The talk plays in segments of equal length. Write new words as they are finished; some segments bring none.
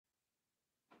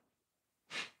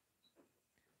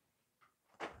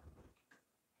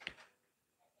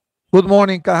Good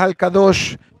morning, Kahal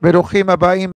Kadosh. Beruchim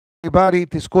Abaim, everybody.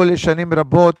 Tizkul Shanim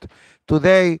Rabot.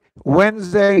 Today,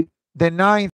 Wednesday, the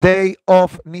 9th day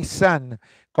of Nisan,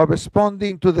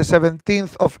 corresponding to the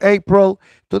 17th of April.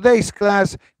 Today's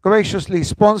class, graciously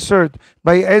sponsored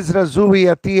by Ezra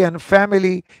Zuri Ati and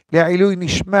family, Le'ilui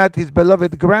Nishmat, his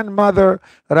beloved grandmother,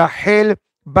 Rachel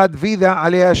Bad Vida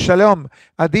Alea Shalom.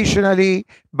 Additionally,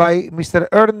 by Mr.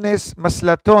 Ernest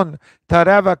Maslaton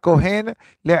Tarava Kohen,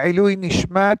 Le'ilui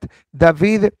Nishmat,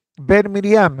 David Ben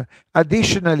Miriam.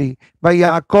 Additionally, by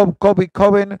Yaakov Kobi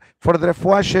Cohen for the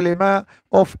Refuah Shelema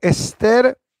of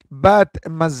Esther Bat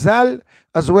Mazal,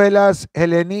 as well as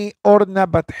Heleni Orna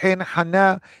Bat Hen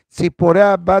Hana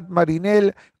Tzipora Bat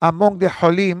Marinel, among the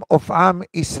Holim of Am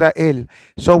Israel.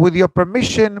 So with your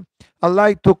permission, I'd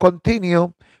like to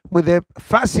continue with a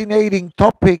fascinating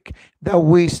topic that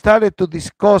we started to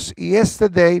discuss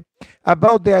yesterday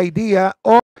about the idea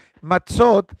of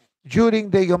Matzot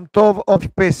during the Yom Tov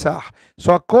of Pesach.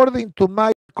 So according to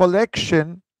my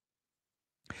collection,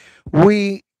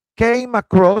 we came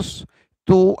across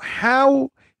to how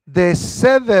the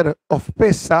Seder of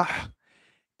Pesach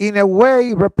in a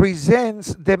way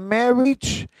represents the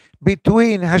marriage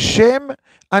between Hashem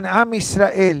and Am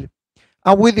Israel.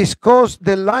 And we discussed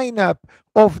the lineup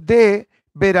of the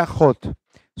Berachot.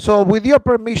 So with your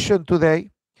permission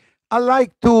today, I'd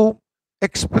like to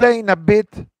explain a bit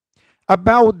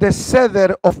about the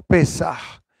Seder of Pesach.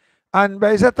 And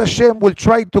Be'ezat Hashem will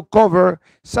try to cover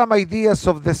some ideas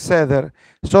of the Seder.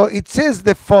 So it says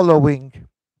the following.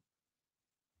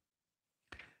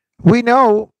 We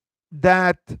know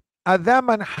that Adam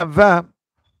and Hava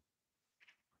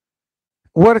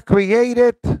were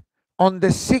created on the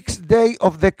 6th day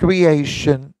of the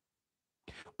creation.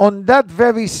 On that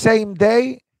very same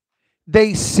day,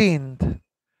 they sinned.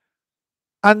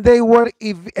 And they were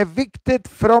evicted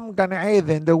from Gan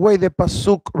Eden, the way the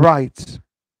Pasuk writes.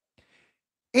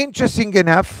 Interesting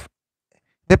enough,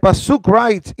 the Pasuk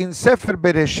writes in Sefer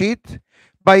Bereshit,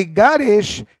 by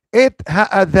Garesh et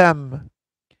Ha'adam.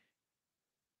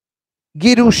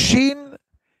 Girushin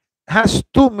has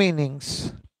two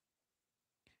meanings.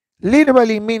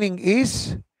 Literally meaning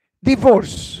is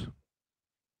divorce.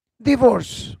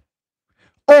 Divorce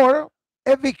or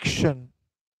eviction.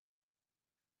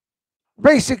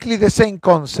 Basically the same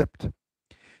concept.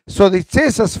 So it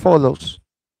says as follows.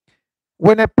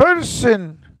 When a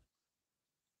person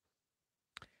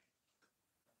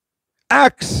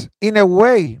acts in a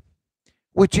way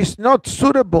which is not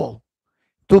suitable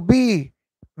to be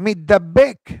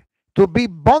middabek, to be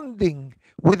bonding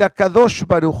with a Kadosh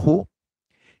Baruch Hu,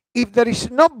 if there is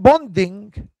no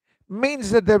bonding,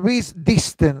 means that there is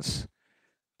distance.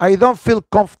 I don't feel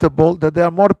comfortable that there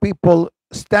are more people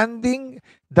standing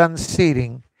than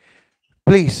sitting.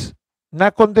 Please,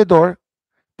 knock on the door.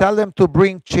 Tell them to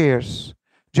bring chairs.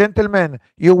 Gentlemen,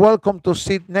 you're welcome to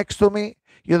sit next to me.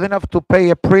 You don't have to pay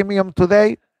a premium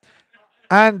today.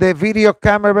 And the video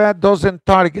camera doesn't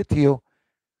target you.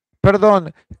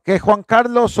 Perdón, que Juan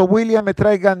Carlos o William me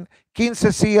traigan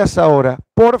 15 sillas ahora.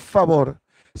 Por favor.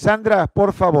 Sandra,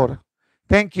 por favor.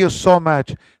 Thank you so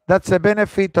much. That's a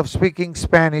benefit of speaking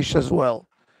Spanish as well.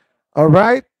 All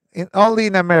right? Only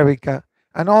in America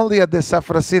and only at the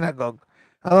Safra Synagogue.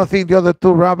 I don't think the other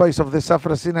two rabbis of the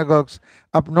Safra synagogues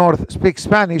up north speak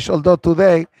Spanish, although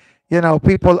today,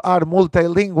 people are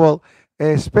multilingual,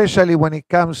 especially when it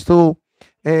comes to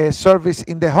service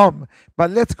in the home.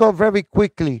 But let's go very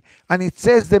quickly. And it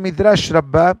says the Midrash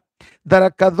Rabbah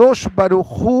that HaKadosh Baruch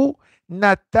Hu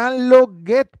natan lo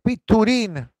get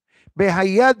piturin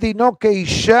v'haya dino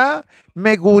keisha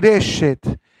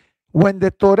megureshet. When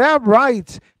the Torah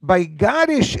writes by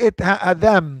Garesh et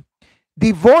ha'adam,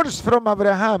 divorce from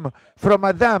Adam,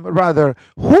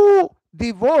 who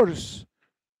divorced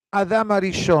Adam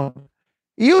Arishon?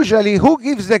 Usually, who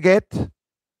gives the get?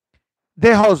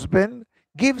 The husband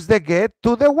gives the get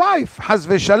to the wife. Haz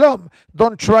v'shalom.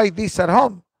 Don't try this at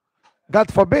home.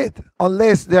 God forbid,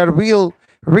 unless there are real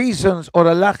reasons or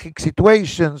halachic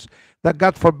situations that,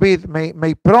 God forbid,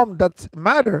 may prompt that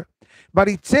matter. But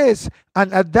it says,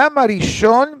 and Adam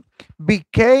Arishon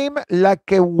became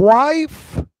like a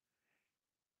wife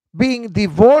being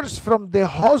divorced from the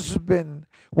husband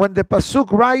when the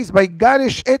Pasuk writes by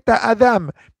Garesh et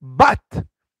Adam. But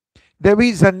there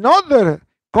is another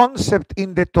concept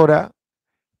in the Torah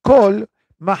called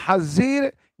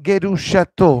Mahazir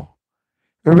Gerushato,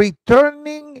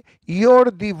 returning your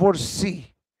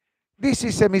divorcee. This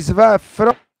is a mitzvah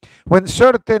from when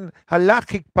certain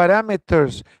halachic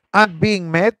parameters aren't being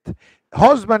met.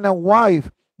 Husband and wife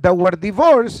that were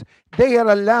divorced, they are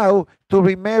allowed to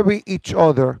remarry each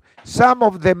other. Some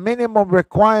of the minimum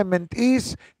requirement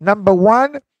is, number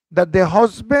one, that the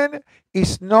husband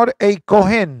is not a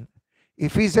Kohen.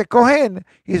 If he's a Kohen,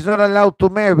 he's not allowed to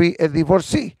marry a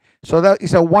divorcee. So that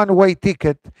is a one-way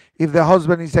ticket if the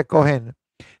husband is a Kohen.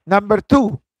 Number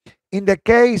two, in the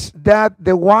case that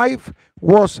the wife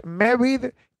was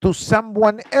married to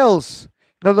someone else.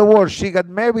 In other words, she got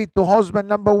married to husband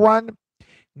number one,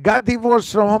 got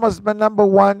divorced from husband number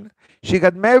one, she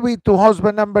got married to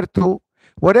husband number two.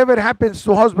 Whatever happens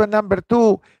to husband number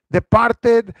two,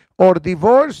 departed or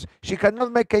divorced, she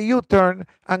cannot make a U-turn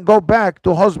and go back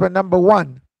to husband number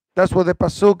one. That's what the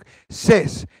Pasuk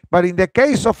says. But in the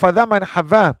case of Adam and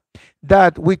Hava,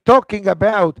 that we're talking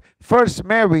about first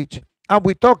marriage, and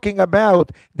we're talking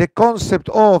about the concept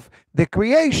of the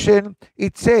creation,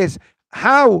 it says,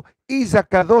 how is a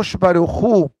Kadosh Baruch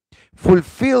Hu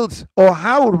fulfills, or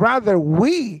how rather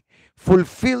we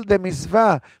fulfill the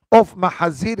mitzvah of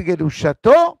Mahazir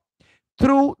Gerushato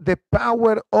through the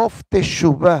power of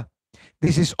Teshuvah.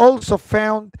 This is also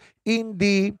found in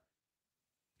the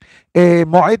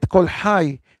Moed Kol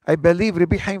Hai. I believe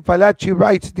Rabbi Chaim Falachi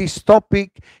writes this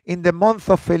topic in the month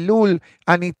of Elul,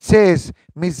 and it says,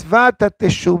 Mizvat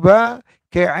Teshuvah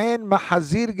ke'en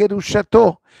mahazir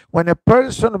gerushato. When a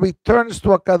person returns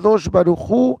to a Kadosh Baruch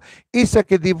Hu, it's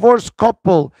like a divorced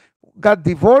couple got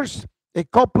divorced, a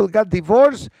couple got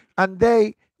divorced, and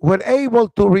they were able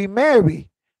to remarry.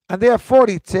 And therefore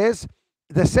it says,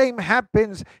 the same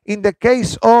happens in the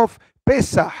case of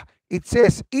Pesach. It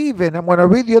says, even, I'm going to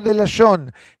read you the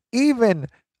Lashon, even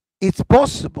it's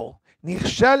possible,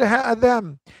 Nichshal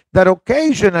ha'adam, that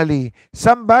occasionally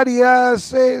somebody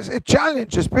has a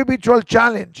challenge, a spiritual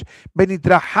challenge,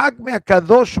 benitrahag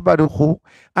me'akadosh baruch hu,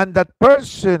 and that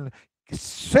person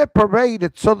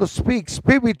separated, so to speak,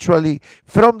 spiritually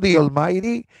from the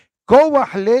Almighty,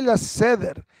 koach leil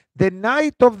seder, the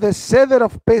night of the Seder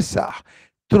of Pesach,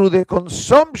 through the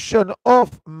consumption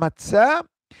of Matzah,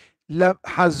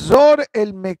 hazor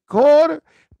el mekor,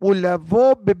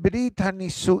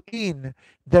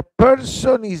 the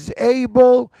person is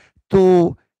able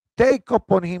to take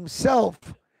upon himself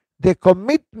the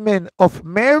commitment of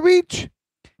marriage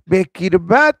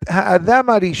בקרבת האדם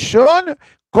הראשון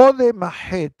קודם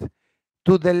החטא,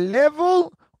 to the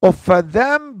level of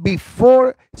Adam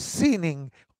before sinning.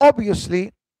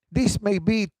 Obviously, this may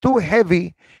be too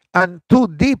heavy and too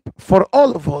deep for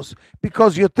all of us,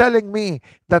 because you're telling me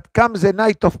that comes the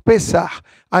night of Pesach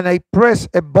and I press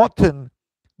a button,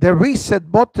 the reset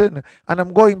button, and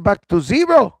I'm going back to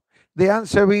zero? The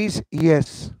answer is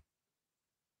yes.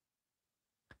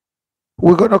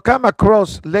 We're going to come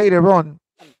across later on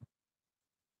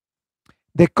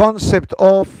the concept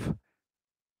of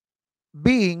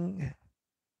being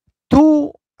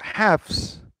two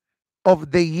halves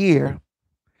of the year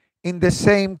in the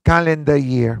same calendar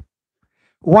year.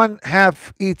 One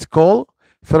half it's called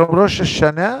from Rosh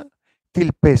Hashanah till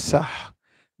Pesach.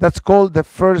 That's called the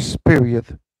first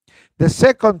period. The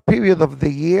second period of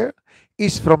the year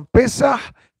is from Pesach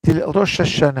till Rosh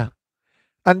Hashanah.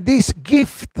 And this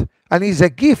gift, and is a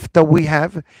gift that we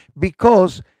have,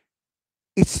 because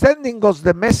it's sending us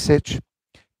the message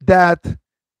that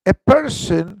a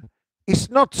person is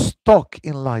not stuck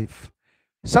in life.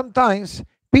 Sometimes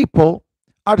people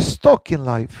are stuck in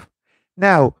life.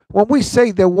 Now, when we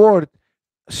say the word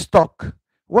stuck,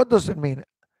 what does it mean?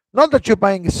 Not that you're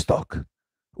buying a stock.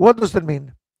 What does it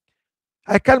mean?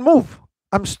 I can't move.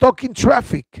 I'm stuck in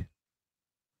traffic.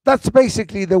 That's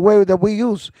basically the way that we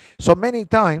use. So many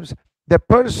times, the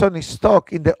person is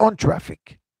stuck in their own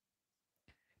traffic,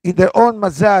 in their own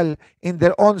mazal, in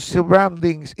their own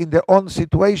surroundings, in their own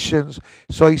situations.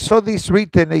 So I saw this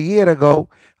written a year ago.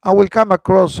 I will come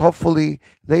across, hopefully,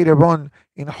 later on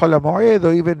in Hol HaMoed,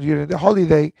 or even during the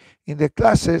holiday in the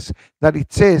classes, that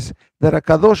it says that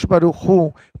HaKadosh Baruch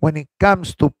Hu, when it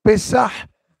comes to Pesach,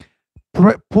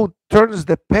 turns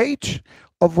the page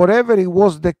of whatever it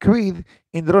was decreed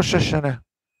in Rosh Hashanah.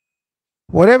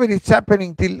 Whatever is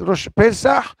happening till Rosh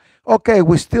Pesach, okay,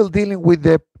 we're still dealing with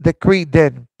the decree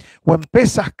then. When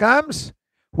Pesach comes,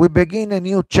 we begin a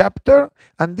new chapter,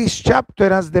 and this chapter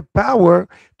has the power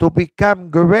to become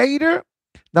greater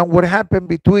than what happened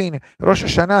between Rosh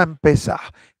Hashanah and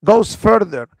Pesach. Goes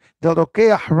further. The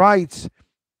Rokeach writes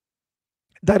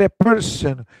that a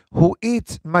person who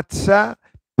eats matzah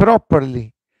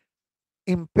properly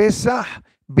in Pesach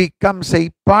becomes a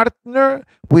partner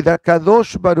with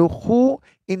HaKadosh Baruch Hu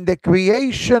in the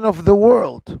creation of the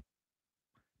world.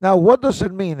 Now, what does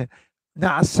it mean?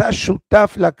 נעשה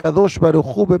שותף לקדוש ברוך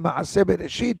הוא במעשה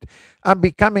בראשית. I'm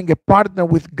becoming a partner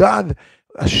with God,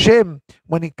 Hashem,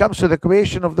 when it comes to the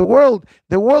creation of the world.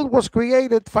 The world was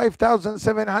created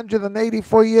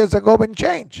 5,784 years ago and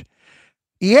change.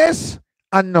 Yes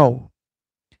and no.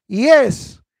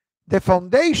 Yes, the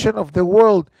foundation of the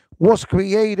world was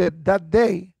created that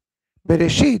day,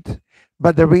 Bereshit,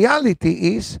 but the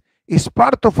reality is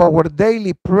part of our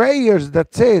daily prayers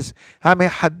that says,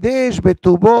 "Hamehadesh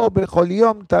betubo bechol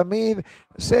yom tamid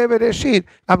se Bereshit."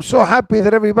 I'm so happy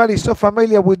that everybody is so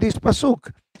familiar with this pasuk.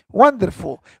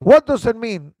 Wonderful. What does it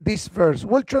mean, this verse?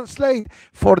 We'll translate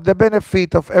for the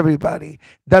benefit of everybody.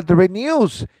 That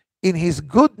renews in his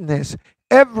goodness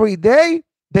every day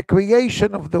the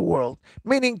creation of the world.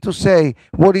 Meaning to say,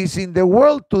 what is in the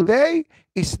world today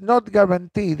is not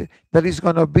guaranteed that it's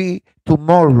going to be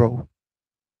tomorrow.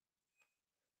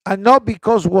 And not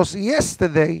because it was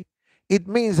yesterday, it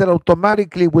means that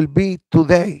automatically will be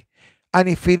today. And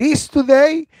if it is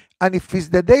today, and if it's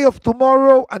the day of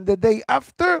tomorrow and the day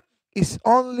after, it's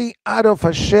only out of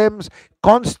Hashem's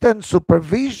constant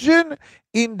supervision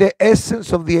in the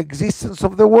essence of the existence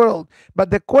of the world. But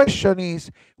the question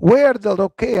is, where the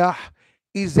Rokeach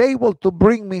is able to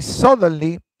bring me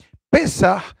suddenly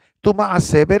Pesach to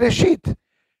Maaseh Bereshit.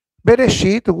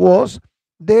 Bereshit was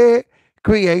the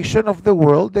creation of the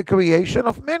world, the creation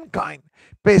of mankind.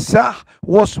 Pesach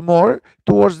was more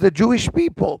towards the Jewish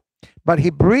people. But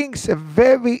he brings a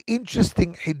very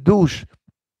interesting hidush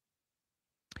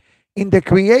in the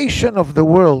creation of the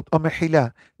world, or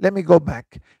Mechila. Let me go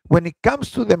back. When it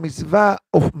comes to the mitzvah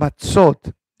of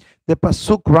matzot, the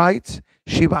pasuk writes,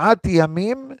 Shiv'at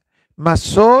yamim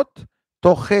masot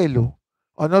tochelu.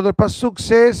 Another pasuk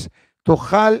says,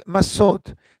 Tochal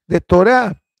masot. The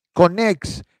Torah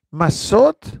connects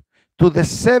masot to the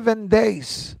 7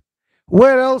 days.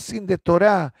 Where else in the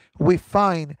Torah we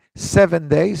find 7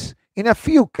 days? In a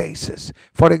few cases.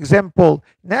 For example,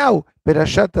 now,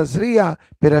 Perashat Azriya,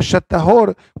 Perashat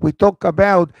Tahor, we talk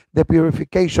about the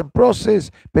purification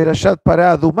process, Perashat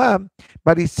Para Aduma,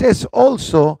 but it says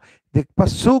also, the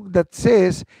pasuk that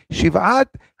says, Shiv'at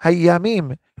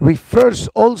Hayamim, refers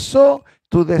also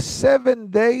to the 7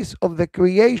 days of the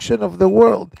creation of the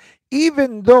world.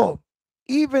 Even though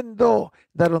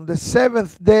that on the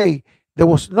 7th day, there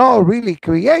was no really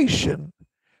creation,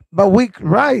 but we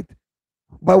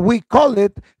call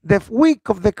it the week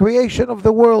of the creation of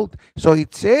the world. So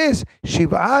it says,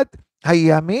 Shiv'at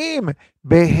Hayamim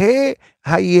Behe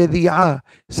Hayedi'ah.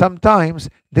 Sometimes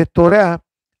the Torah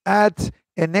adds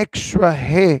an extra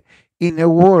he in a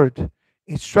word.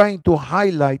 It's trying to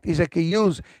highlight. It's like you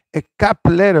use a cap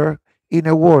letter in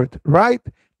a word, right?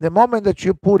 The moment that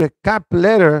you put a cap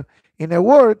letter in a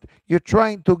word, you're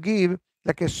trying to give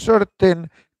like a certain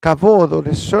kavod or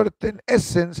a certain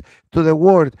essence to the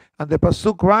word. And the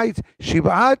pasuk writes,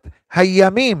 Shiv'at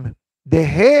Hayamim. The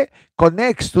he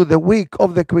connects to the week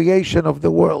of the creation of the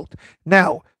world.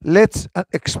 Now, let's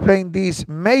explain this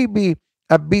maybe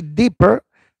a bit deeper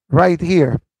right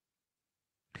here.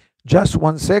 Just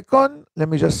 1 second. Let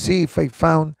me just see if I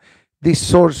found this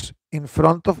source in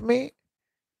front of me.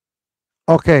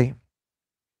 Okay.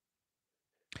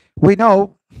 We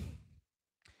know,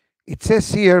 it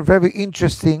says here, very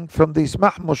interesting, from the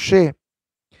Ismach Moshe,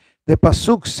 the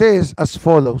pasuk says as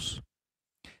follows.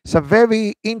 It's a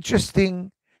very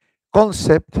interesting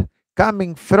concept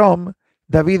coming from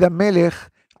David HaMelech,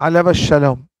 alav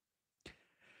shalom.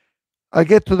 I'll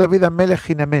get to David HaMelech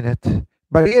in a minute,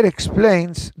 but here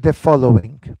explains the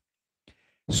following.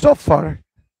 So far,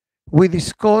 we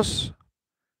discussed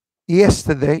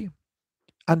yesterday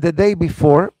and the day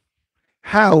before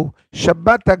how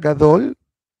Shabbat HaGadol,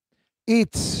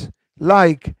 it's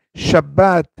like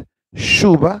Shabbat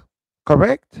Shuba,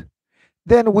 correct?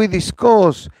 Then we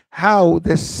discuss how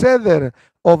the Seder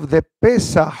of the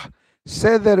Pesach,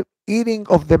 Seder eating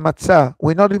of the Matzah,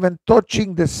 we're not even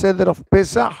touching the Seder of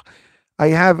Pesach. I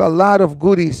have a lot of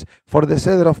goodies for the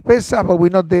Seder of Pesach, but we're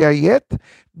not there yet.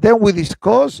 Then we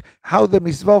discuss how the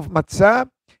Mitzvah of Matzah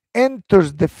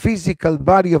enters the physical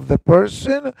body of the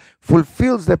person,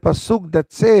 fulfills the pasuk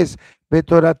that says,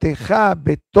 Betoratecha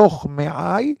betoch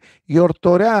me'ai, your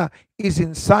Torah is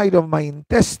inside of my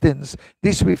intestines.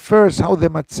 This refers how the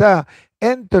matzah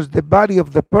enters the body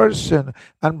of the person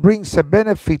and brings a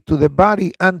benefit to the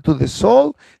body and to the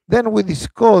soul. Then we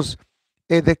discuss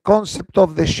the concept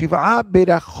of the Shiv'a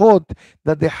Berachot,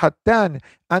 that the Hatan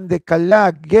and the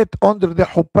Kala get under the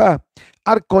Chuppah,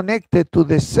 are connected to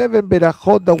the 7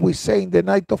 Berachot that we say in the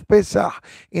night of Pesach,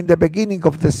 in the beginning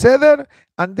of the Seder.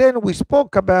 And then we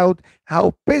spoke about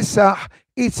how Pesach,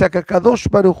 it's like Kadosh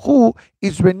Baruch Hu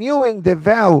is renewing the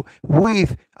vow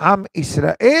with Am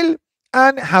Israel,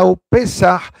 and how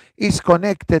Pesach is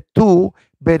connected to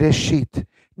Bereshit.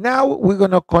 Now we're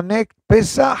going to connect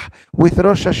Pesach with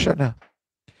Rosh Hashanah.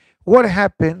 What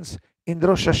happens in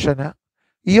Rosh Hashanah?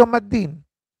 Yom Adin,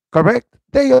 correct?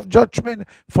 Day of judgment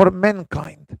for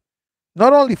mankind.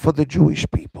 not only for the Jewish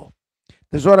people.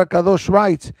 The Zohar Kadosh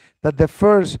writes that the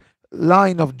first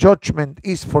line of judgment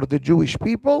is for the Jewish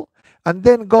people and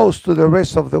then goes to the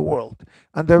rest of the world.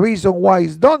 And the reason why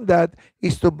he's done that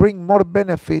is to bring more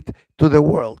benefit to the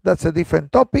world. That's a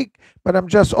different topic, but I'm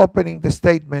just opening the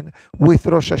statement with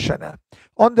Rosh Hashanah.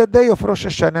 On the day of Rosh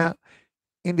Hashanah,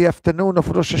 in the afternoon of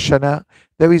Rosh Hashanah,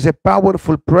 there is a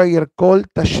powerful prayer called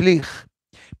Tashlich.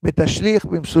 בתשליך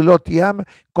במסולות ים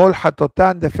כל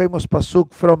חטאותן, the famous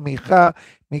pasuk from Micha,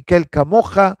 Mikel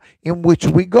Kamocha, in which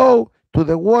we go to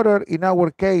the water. In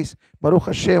our case, Baruch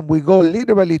Hashem, we go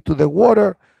literally to the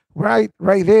water, right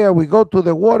there, we go to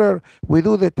the water, we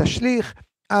do the tashlich,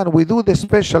 and we do the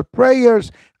special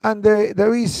prayers, and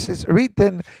there is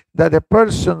written that a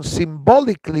person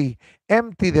symbolically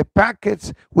empty the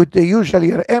packets, which they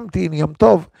usually are empty in Yom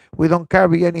Tov. We don't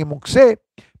carry any mukseh,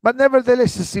 but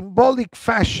nevertheless, a symbolic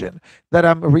fashion that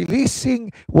I'm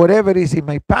releasing whatever is in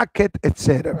my packet,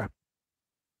 etc.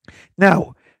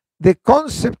 Now, the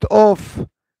concept of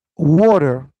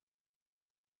water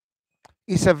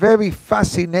is a very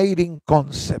fascinating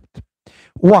concept.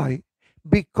 Why?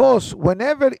 Because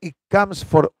whenever it comes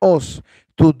for us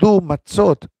to do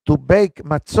matzot, to bake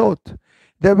matzot,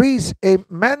 there is a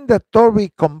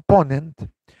mandatory component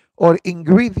or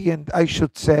ingredient, I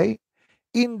should say,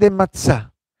 in the matzah.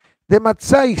 The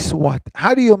matzah is what?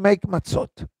 How do you make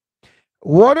matzot?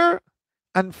 Water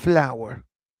and flour.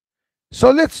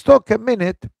 So let's talk a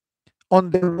minute on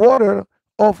the water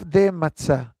of the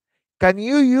matzah. Can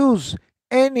you use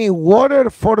any water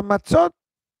for matzot?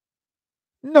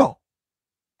 No.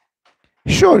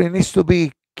 Sure, it needs to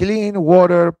be clean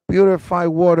water, purified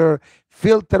water,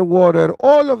 filter water,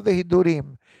 all of the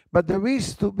hidurim. But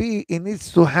it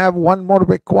needs to have one more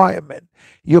requirement.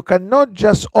 You cannot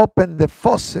just open the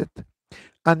faucet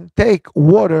and take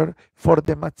water for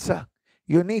the matzah.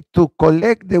 You need to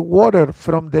collect the water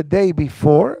from the day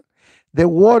before. The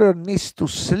water needs to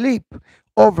sleep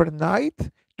overnight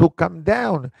to come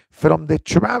down from the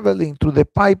traveling to the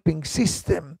piping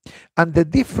system and the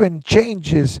different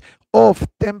changes of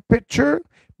temperature,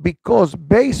 because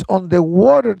based on the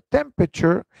water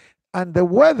temperature and the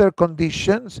weather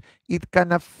conditions, it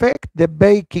can affect the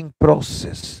baking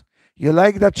process. You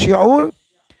like that, shi'ur?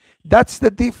 That's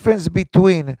the difference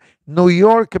between New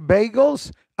York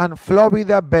bagels and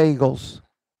Florida bagels.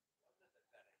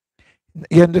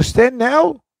 You understand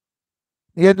now?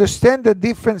 You understand the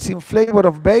difference in flavor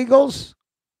of bagels?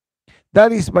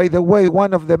 That is, by the way,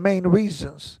 one of the main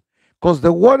reasons. Because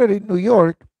the water in New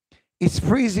York is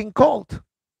freezing cold.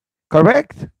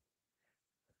 Correct?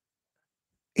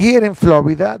 Here in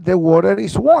Florida, the water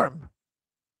is warm.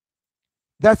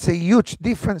 That's a huge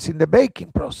difference in the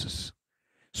baking process.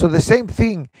 So the same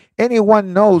thing,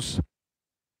 anyone knows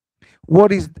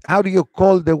how do you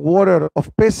call the water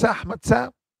of Pesach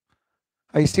Matzah?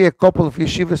 I see a couple of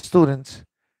yeshiva students.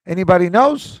 Anybody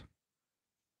knows?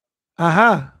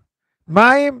 Aha.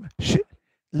 Maim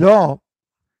Shelanu.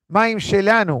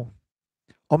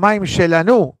 Or Maim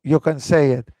Shelanu, you can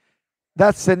say it.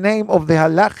 That's the name of the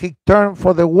halachic term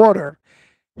for the water.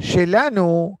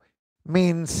 Shelanu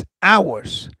means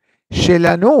hours.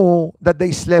 Shelanu, that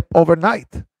they slept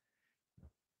overnight.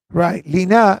 Right.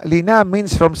 Lina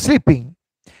means from sleeping.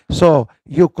 So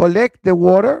you collect the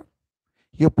water,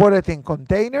 you put it in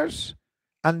containers,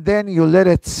 and then you let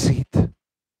it sit.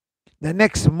 The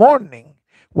next morning,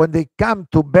 when they come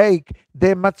to bake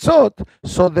the matzot,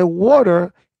 so the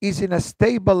water is in a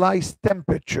stabilized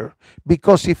temperature,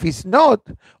 because if it's not,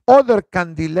 other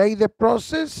can delay the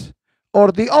process,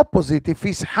 or the opposite. If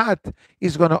it's hot,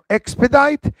 it's going to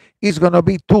expedite. It's going to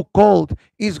be too cold,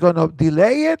 it's going to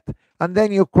delay it, and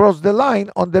then you cross the line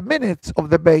on the minutes of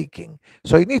the baking.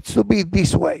 So it needs to be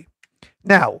this way.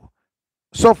 Now,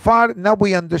 so far, now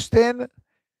we understand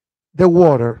the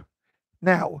water.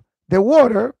 Now, the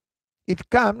water, it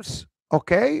comes,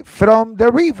 okay, from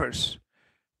the rivers.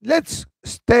 Let's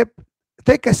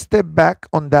take a step back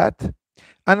on that.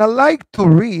 And I like to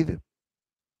read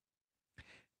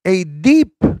a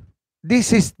deep,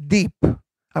 this is deep.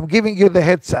 I'm giving you the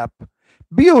heads up.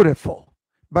 Beautiful,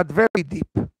 but very deep.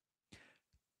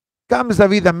 Comes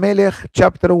David HaMelech,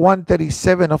 chapter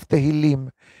 137 of Tehillim.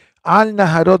 Al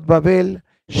Naharot Babel,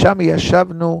 Sham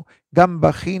Yashavnu, Gam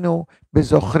Bachinu,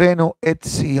 Bezochrenu et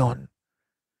Zion.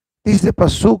 This is the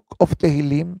pasuk of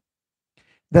Tehillim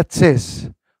that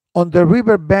says, on the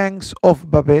river banks of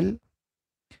Babel,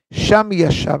 Sham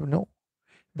Yashavnu,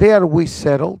 there we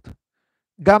settled,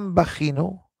 Gam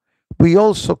Bachinu, we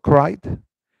also cried,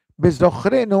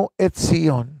 Bezochrenu et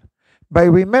Zion, by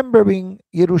remembering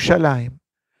Yerushalayim.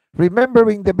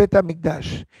 remembering the Bet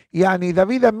HaMikdash. Yani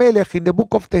David HaMelech in the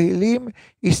book of Tehillim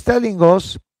is telling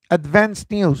us advanced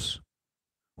news.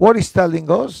 What is telling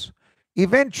us?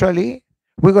 Eventually,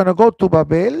 we're going to go to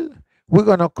Babel, we're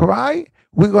going to cry,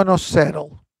 we're going to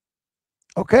settle.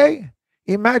 Okay?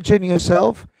 Imagine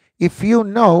yourself if you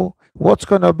know what's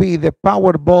going to be the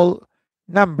Powerball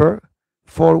number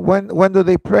for when do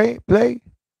they play?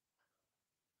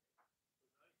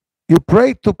 You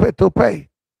pray to pay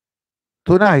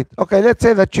tonight. Okay, let's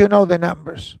say that you know the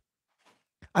numbers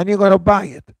and you're going to buy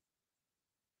it.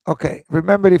 Okay,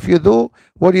 remember, if you do,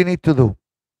 what do you need to do?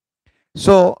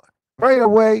 So right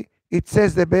away, it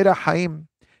says the Bera Haim.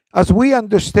 As we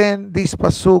understand, this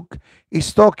pasuk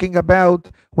is talking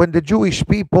about when the Jewish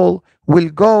people will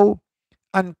go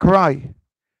and cry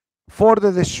for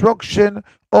the destruction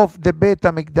of the Bet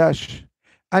HaMikdash.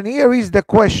 And here is the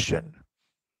question.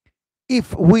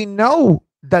 If we know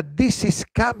that this is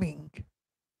coming,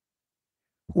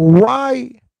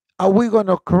 why are we going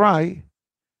to cry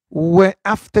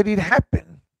after it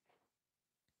happened?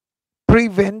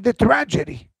 Prevent the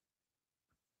tragedy.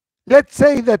 Let's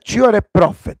say that you're a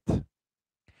prophet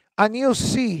and you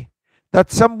see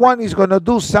that someone is going to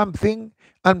do something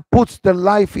and puts their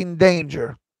life in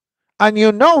danger, and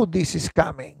you know this is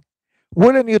coming.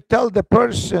 Wouldn't you tell the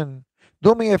person,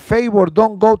 do me a favor,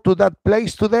 don't go to that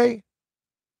place today?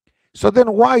 So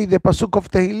then why the Pasuk of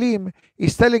Tehillim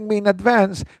is telling me in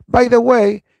advance, by the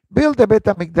way, build the Bet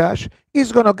HaMikdash,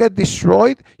 it's going to get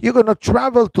destroyed, you're going to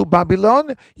travel to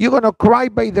Babylon, you're going to cry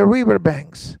by the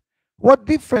riverbanks. What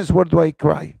difference where do I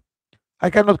cry? I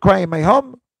cannot cry in my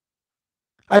home.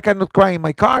 I cannot cry in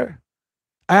my car.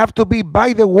 I have to be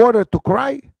by the water to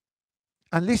cry.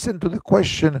 And listen to the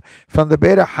question from the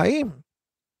Bera Haim.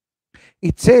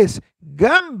 It says,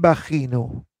 Gam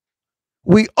bachinu.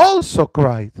 We also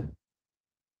cried.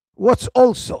 What's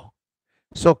also?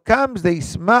 So comes the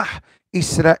Ismach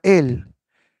Israel,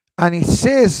 and it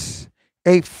says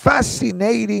a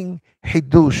fascinating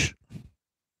hidush.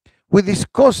 We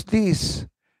discussed this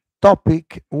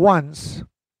topic once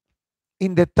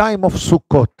in the time of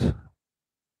Sukkot.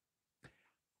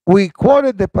 We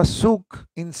quoted the pasuk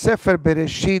in Sefer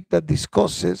Bereshit that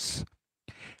discusses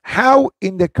how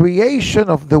in the creation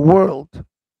of the world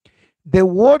the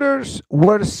waters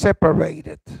were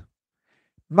separated.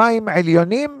 Maim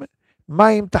Elyonim,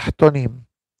 Maim Tahtonim.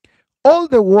 All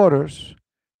the waters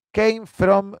came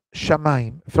from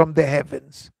Shamaim, from the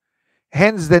heavens.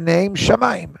 Hence the name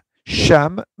Shamaim,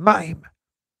 Sham Maim.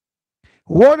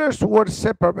 Waters were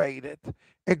separated.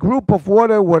 A group of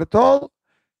water were told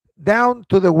down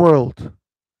to the world.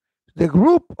 The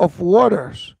group of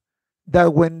waters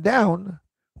that went down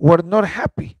were not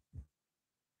happy.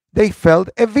 They felt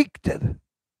evicted.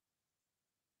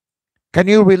 Can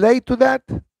you relate to that?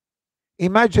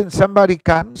 Imagine somebody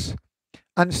comes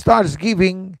and starts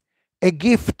giving a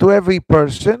gift to every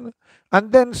person,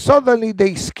 and then suddenly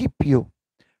they skip you.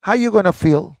 How are you going to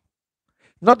feel?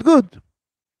 Not good.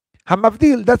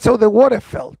 Hamavdil, that's how the water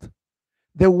felt.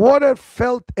 The water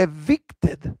felt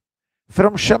evicted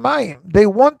from Shamayim. They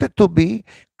wanted to be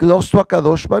close to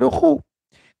HaKadosh Baruch Hu.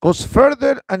 Goes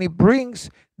further and it brings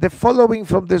the following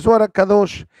from the Zohar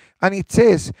HaKadosh, and it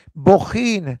says,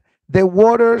 Bochin, the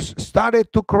waters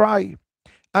started to cry,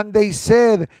 and they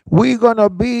said, we want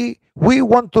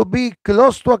to be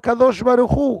close to HaKadosh Baruch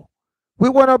Hu. We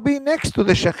want to be next to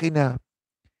the Shekhinah.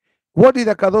 What did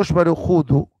HaKadosh Baruch Hu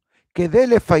do? Kedei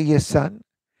lefayesan,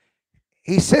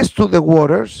 he says to the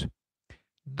waters,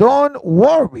 don't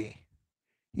worry.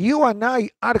 You and I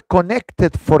are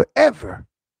connected forever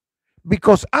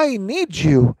because I need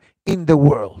you in the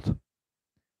world.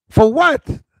 For what?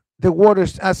 The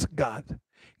waters ask God.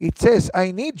 It says,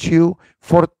 I need you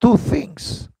for two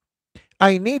things.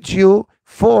 I need you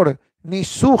for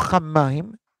Nisuch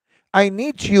HaMaim. I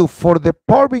need you for the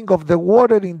pouring of the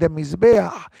water in the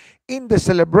Mizbeach in the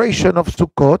celebration of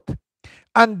Sukkot.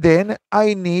 And then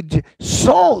I need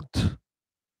salt.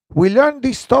 We learned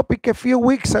this topic a few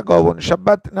weeks ago on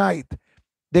Shabbat night.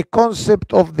 The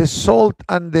concept of the salt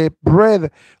and the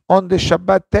bread on the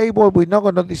Shabbat table. We're not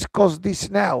going to discuss this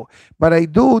now, but I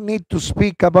do need to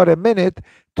speak about a minute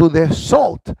to the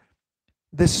salt.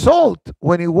 The salt,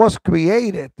 when it was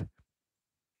created,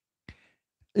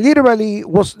 literally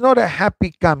was not a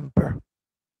happy camper.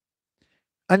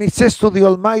 And it says to the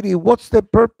Almighty, what's the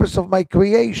purpose of my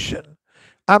creation?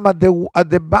 I'm at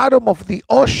the bottom of the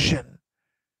ocean.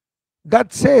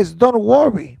 God says, don't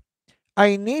worry.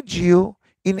 I need you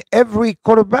in every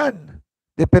korban.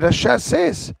 The parasha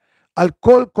says, Al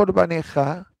kol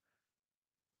korbanecha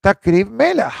takriv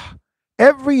melach.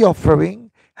 Every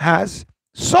offering has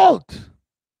salt.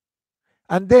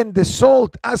 And then the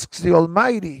salt asks the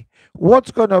Almighty,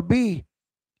 what's going to be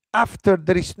after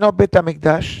there is no Bet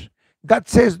HaMikdash? God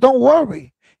says, don't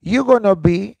worry. You're going to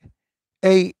be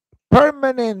a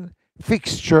permanent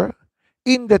fixture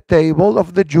in the table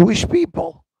of the Jewish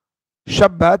people.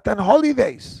 Shabbat and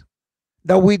holidays,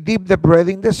 that we dip the bread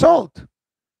in the salt.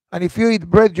 And if you eat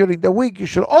bread during the week, you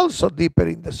should also dip it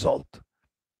in the salt.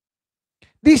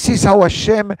 This is how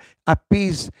Hashem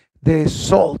appeased the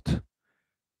salt.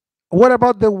 What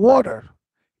about the water?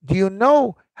 Do you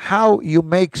know how you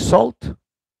make salt?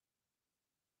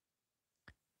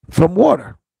 From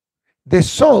water. The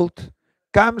salt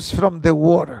comes from the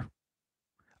water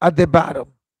at the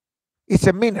bottom. It's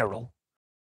a mineral.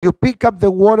 You pick up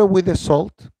the water with the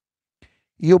salt.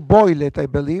 You boil it, I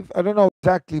believe. I don't know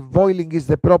exactly if boiling is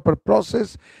the proper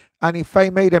process. And if I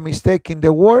made a mistake in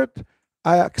the word,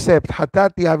 I accept.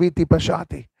 Hatati aviti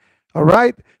pashati. All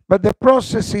right? But the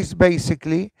process is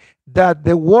basically that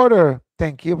the water,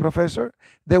 thank you, Professor,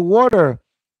 the water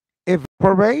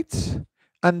evaporates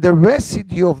and the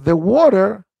residue of the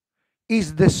water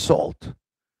is the salt.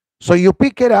 So you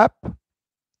pick it up,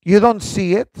 you don't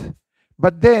see it,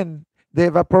 but then the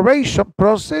evaporation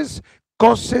process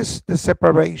causes the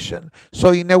separation.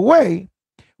 So in a way,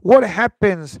 what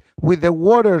happens with the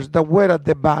waters that were at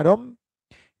the bottom?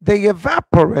 They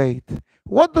evaporate.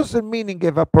 What does it mean in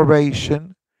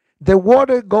evaporation? The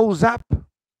water goes up,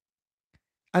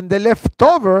 and the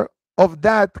leftover of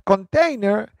that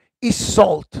container is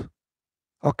salt.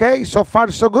 Okay, so far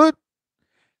so good?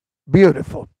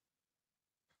 Beautiful.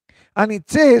 And it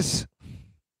says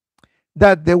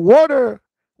that the water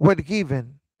were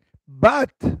given,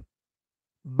 but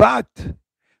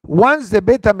once the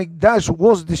Bet HaMikdash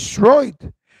was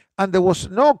destroyed, and there was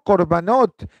no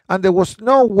korbanot, and there was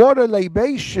no water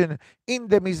libation in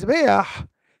the Mizbeach,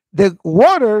 the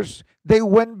waters, they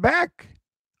went back,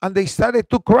 and they started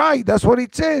to cry. That's what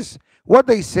it says. What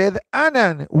they said,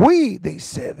 Anan, they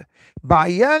said,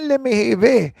 Bayan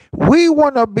lemeheve, we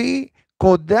want to be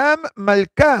Kodam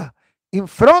Malka, in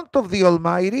front of the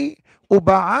Almighty,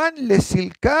 Uba'an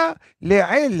lesilka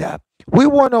le'ela. We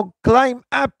want to climb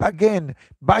up again.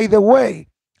 By the way,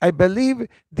 I believe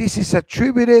this is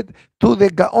attributed to the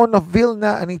Gaon of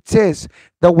Vilna, and it says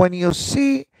that when you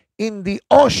see in the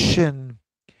ocean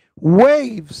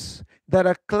waves that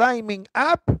are climbing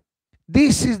up,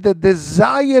 this is the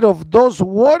desire of those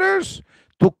waters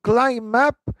to climb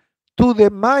up to the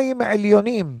Mayim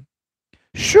Elyonim.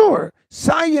 Sure,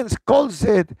 science calls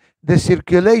it the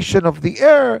circulation of the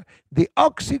air, the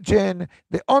oxygen,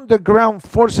 the underground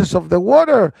forces of the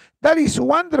water. That is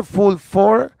wonderful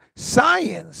for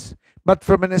science. But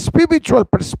from a spiritual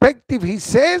perspective, he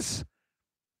says,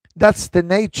 that's the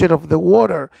nature of the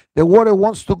water. The water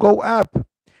wants to go up.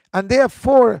 And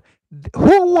therefore,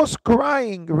 who was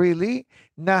crying really?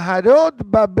 Naharot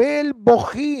Babel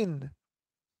Bochin.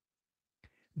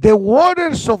 The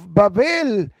waters of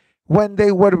Babel, when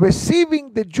they were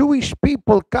receiving the Jewish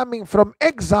people coming from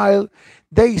exile,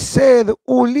 they said,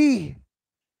 Uli,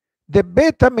 the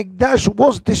Bet HaMikdash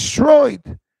was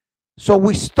destroyed. So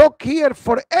we stuck here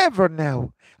forever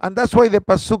now. And that's why the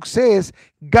Pasuk says,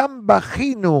 Gam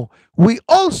bachinu, we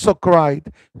also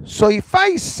cried. So if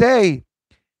I say,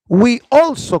 we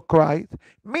also cried,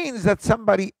 means that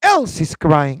somebody else is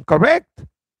crying, correct?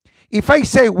 If I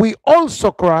say, we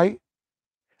also cry,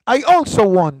 I also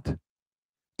want.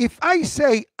 If I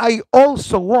say, I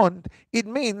also want, it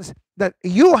means that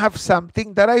you have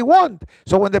something that I want.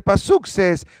 So when the Pasuk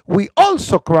says, we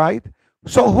also cried,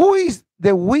 so who is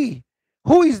the we?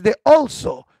 Who is the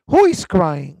also? Who is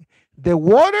crying? The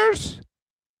waters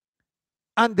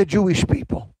and the Jewish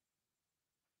people.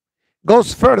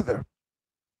 Goes further.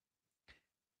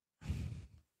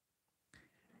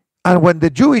 And when the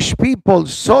Jewish people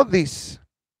saw this,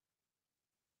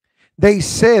 they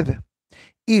said,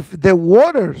 if the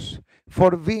waters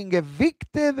for being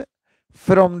evicted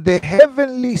from the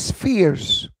heavenly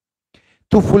spheres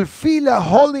to fulfill a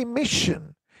holy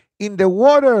mission in the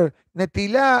water,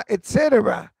 Netilah,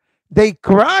 etc., they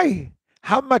cry,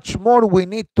 how much more we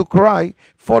need to cry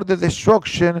for the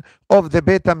destruction of the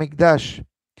Bet HaMikdash.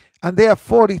 And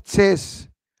therefore it says,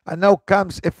 and now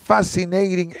comes a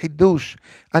fascinating hidush,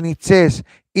 and it says,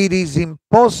 it is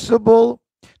impossible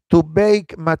to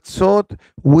bake matzot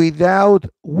without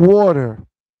water.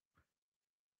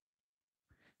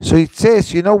 So it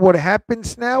says, you know what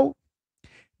happens now?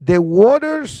 The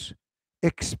waters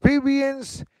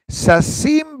experience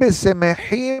sasim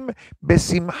besemechim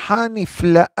besimcha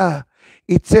nifla'a.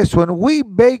 It says, when we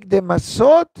bake the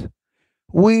matzot,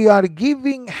 we are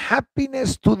giving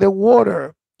happiness to the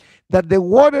water. that the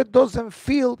water doesn't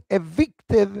feel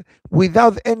evicted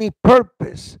without any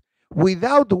purpose.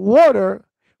 Without water,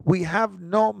 we have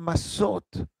no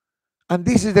masot. And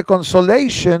this is the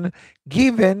consolation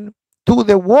given to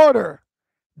the water,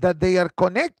 that they are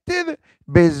connected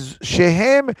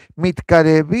shehem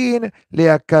mitkarevin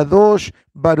leakadosh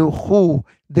baruch hu.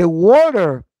 The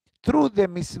water, through the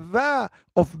mitzvah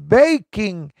of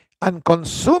baking and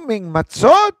consuming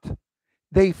matzot,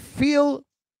 they feel,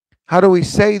 how do we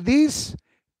say this,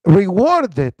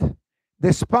 rewarded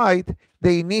despite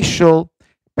the initial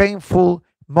painful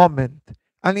moment.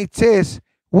 And it says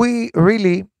we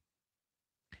really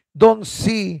don't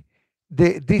see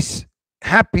this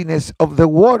happiness of the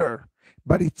water,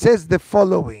 but it says the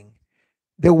following: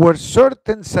 there were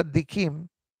certain tzaddikim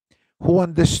who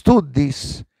understood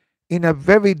this in a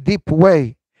very deep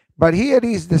way. But here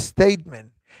is the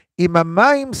statement: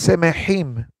 Imamayim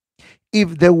semechim,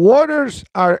 if the waters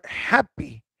are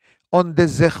happy on the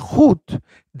zechut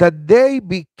that they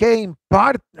became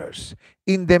partners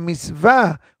in the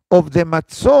mitzvah of the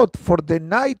matzot for the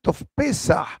night of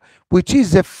Pesach, which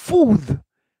is a food.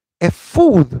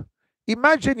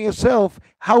 Imagine yourself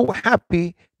how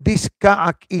happy this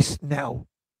ka'ak is now.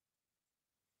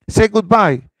 Say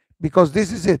goodbye, because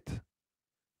this is it.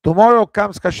 Tomorrow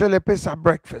comes kasher lePesach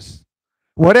breakfast.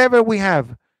 Whatever we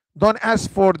have, don't ask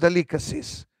for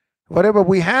delicacies. Whatever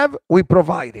we have, we're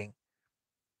providing.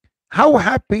 How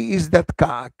happy is that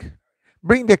ka'ak?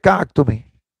 Bring the ka'ak to me.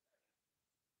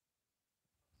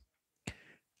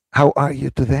 How are you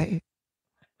today?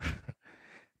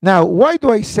 Now, why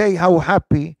do I say how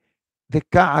happy the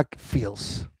ka'ak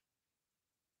feels?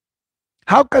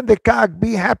 How can the ka'ak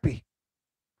be happy?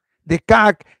 The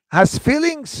ka'ak has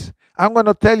feelings. I'm going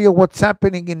to tell you what's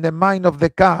happening in the mind of the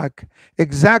ka'ak.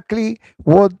 Exactly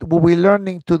what we're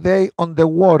learning today on the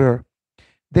water.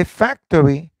 The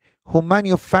factory who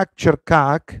manufactured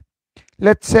ka'ak,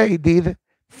 let's say, did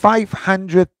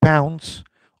 500 pounds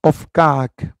of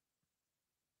ka'ak.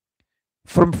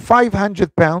 From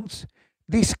 500 pounds,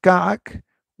 this ka'ak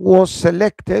was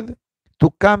selected to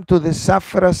come to the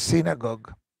Safra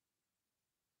Synagogue.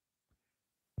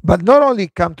 But not only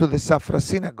come to the Safra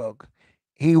Synagogue,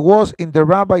 he was in the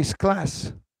rabbi's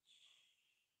class.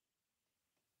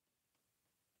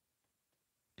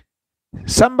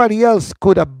 Somebody else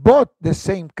could have bought the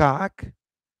same ka'ak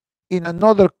in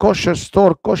another kosher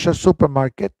store, kosher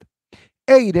supermarket,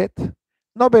 ate it,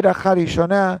 no beracha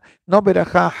rishona, no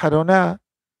beracha harona,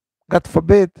 God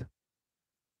forbid.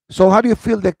 So how do you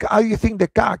think the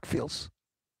ka'ak feels?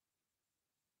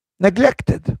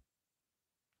 Neglected.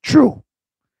 True.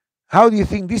 How do you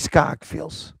think this ka'ak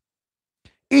feels?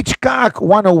 Each ka'ak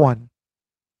 101.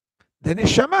 The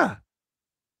neshama.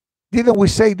 Didn't we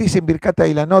say this in Birkat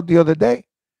HaIlanot the other day?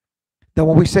 That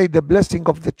when we say the blessing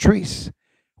of the trees,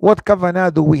 what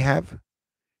kavanah do we have?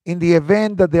 In the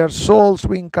event that their souls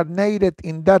reincarnated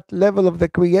in that level of the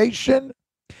creation,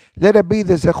 let it be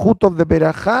the zechut of the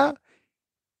beracha,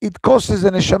 it causes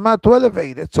the neshama to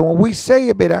elevate it. So when we say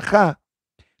a beracha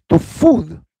to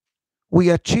food, we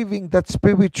are achieving that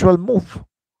spiritual move.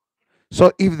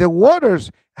 So if the waters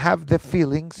have the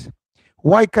feelings,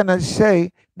 why can I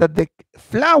say that the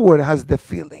flower has the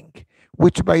feeling?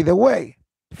 Which, by the way,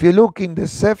 if you look in the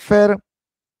Sefer,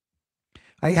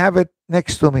 I have it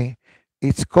next to me.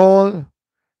 It's called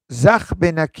Zach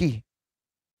Benaki,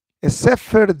 a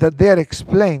Sefer that there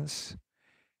explains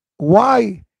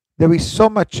why there is so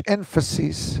much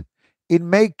emphasis in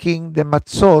making the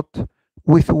matzot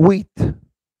with wheat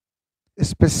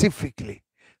specifically.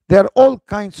 There are all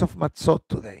kinds of matzot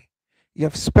today. You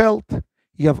have spelt,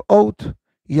 you have oat,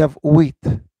 you have wheat.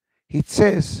 It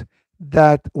says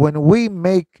that when we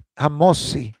make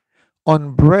hamosi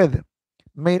on bread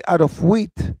made out of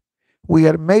wheat, we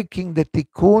are making the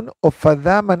tikkun of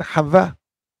Adam and Hava.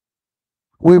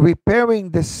 We're repairing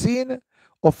the sin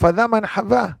of Adam and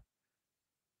Hava.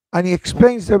 And he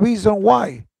explains the reason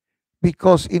why.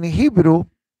 Because in Hebrew,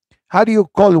 how do you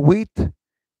call wheat?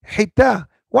 Hita.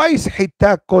 Why is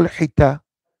hita called hita?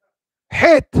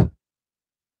 Het.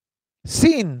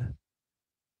 Sin.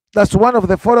 That's one of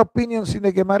the four opinions in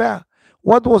the Gemara.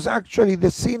 What was actually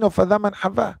the sin of Adam and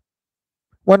Hava?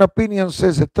 One opinion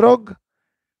says etrog,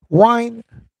 wine,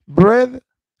 bread,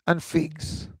 and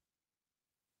figs.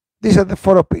 These are the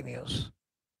four opinions.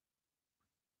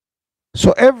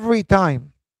 So every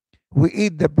time we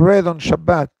eat the bread on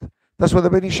Shabbat, that's what the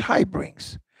Ben Ish Chai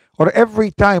brings. Or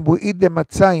every time we eat the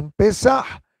matzah in Pesach,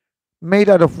 made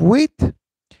out of wheat,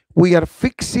 we are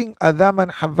fixing Adam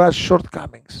and Hava's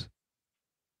shortcomings.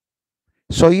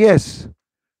 So yes,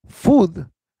 food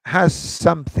has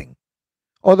something.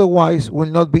 Otherwise, will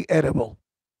not be edible.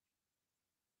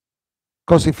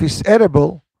 Because if it's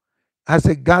edible, has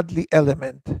a godly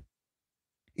element.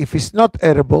 If it's not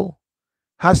edible,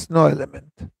 has no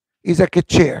element. It's like a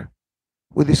chair.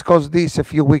 We discussed this a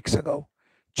few weeks ago.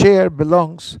 Chair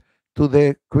belongs to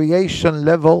the creation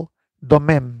level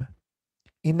domem,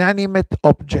 inanimate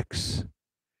objects.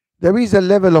 There is a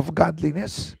level of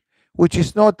godliness which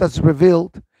is not as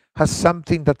revealed as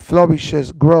something that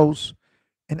flourishes, grows,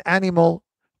 an animal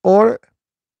or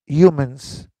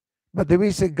humans. But there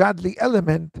is a godly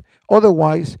element,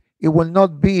 otherwise it will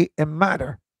not be a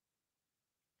matter.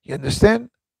 You understand?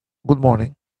 Good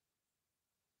morning.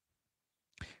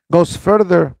 Goes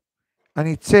further and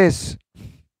it says,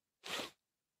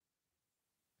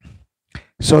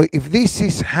 so if this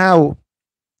is how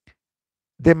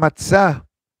the matzah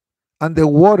and the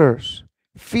waters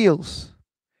feels,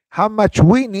 how much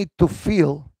we need to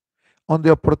feel on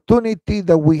the opportunity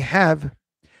that we have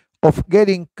of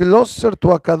getting closer to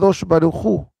HaKadosh Baruch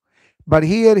Hu. But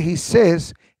here he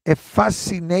says a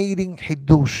fascinating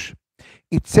hidush.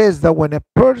 It says that when a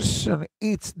person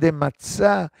eats the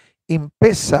matzah in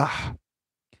Pesach,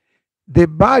 the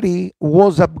body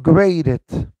was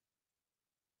upgraded.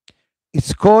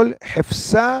 It's called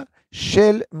Hefsa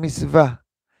Shel Mitzvah.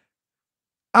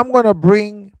 I'm going to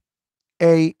bring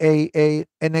an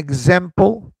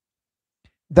example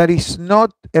that is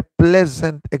not a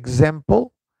pleasant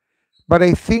example, but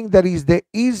I think that is the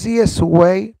easiest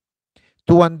way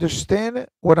to understand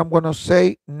what I'm going to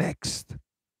say next.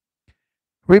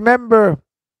 Remember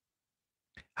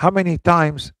how many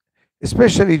times,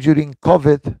 especially during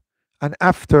COVID and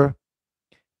after,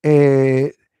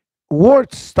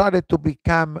 words started to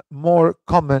become more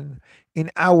common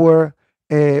in our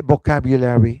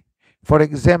vocabulary. For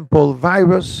example,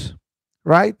 virus,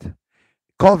 right?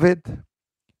 COVID,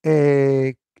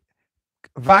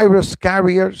 virus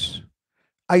carriers,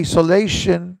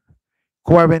 isolation,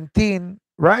 quarantine,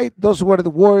 right? Those were the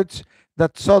words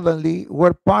that suddenly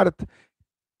were part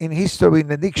in history in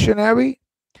the dictionary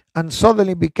and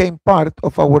suddenly became part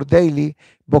of our daily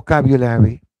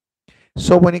vocabulary.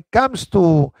 So when it comes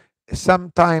to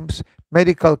sometimes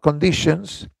medical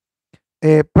conditions,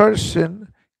 a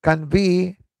person can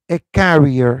be a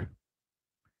carrier.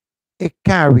 A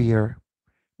carrier.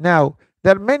 Now,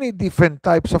 there are many different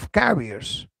types of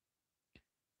carriers.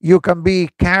 You can be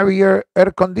carrier air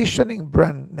conditioning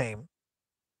brand name.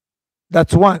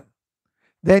 That's one.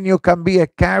 Then you can be a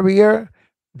carrier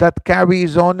that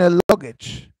carries on a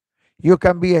luggage. You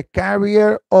can be a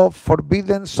carrier of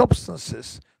forbidden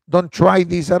substances. Don't try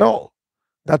this at all.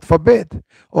 God forbid.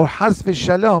 Or has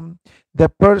v'shalom, the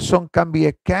person can be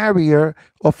a carrier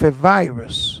of a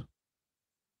virus.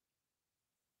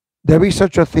 There is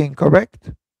such a thing,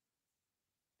 correct?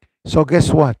 So guess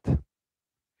what?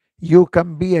 You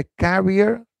can be a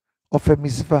carrier of a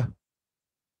mitzvah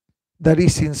that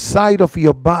is inside of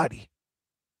your body,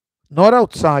 not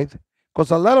outside, because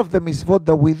a lot of the mitzvot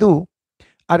that we do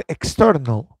are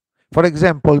external. For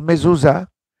example, mezuzah,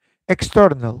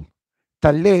 external.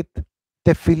 Talet,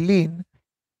 tefillin,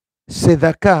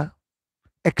 tzedakah,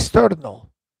 external.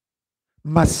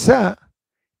 Matzah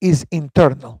is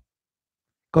internal,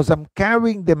 because I'm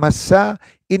carrying the matzah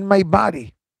in my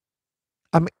body.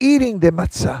 I'm eating the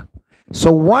matzah.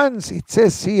 So once it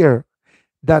says here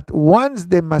that once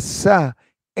the matzah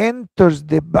enters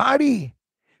the body,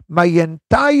 my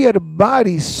entire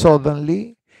body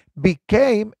suddenly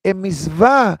became a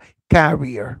mitzvah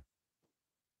carrier.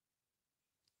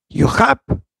 You have?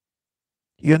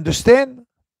 You understand?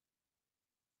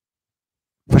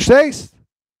 Verstehst?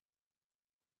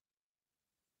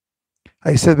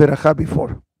 I said beracha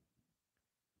before.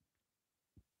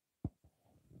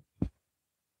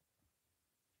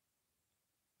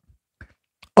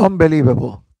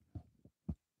 Unbelievable.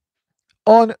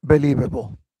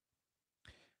 Unbelievable.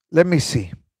 Let me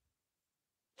see.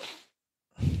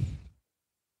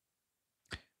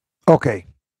 Okay.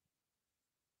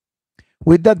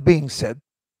 With that being said,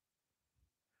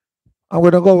 I'm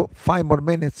going to go 5 more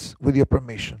minutes with your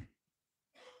permission.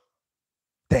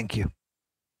 Thank you.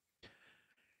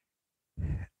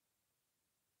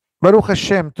 Baruch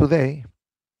Hashem, today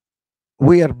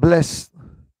we are blessed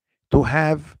to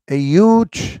have a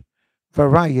huge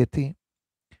variety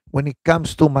when it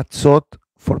comes to matzot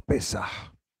for Pesach.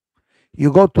 You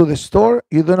go to the store,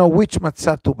 you don't know which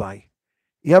matzah to buy.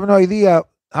 You have no idea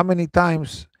how many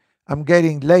times I'm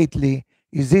getting lately,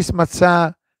 is this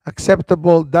matzah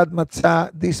acceptable, that matzah,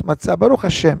 this matzah. Baruch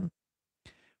Hashem,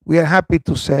 we are happy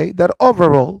to say that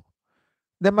overall,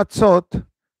 the matzot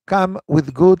come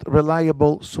with good,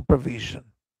 reliable supervision.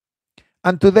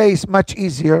 And today is much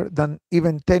easier than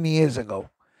even 10 years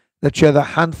ago, that you had a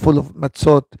handful of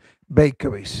matzot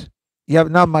bakeries. You have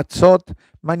now matzot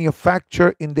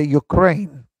manufactured in the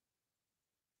Ukraine.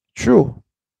 True.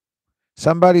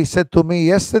 Somebody said to me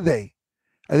yesterday,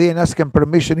 I didn't ask him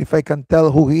permission if I can tell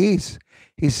who he is.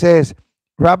 He says,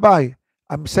 Rabbi,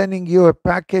 I'm sending you a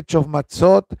package of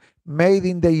matzot made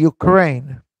in the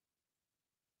Ukraine.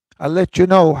 I'll let you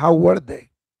know how were they.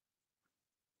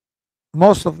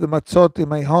 Most of the matzot in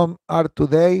my home are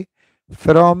today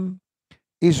from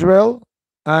Israel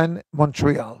and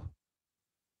Montreal,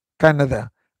 Canada.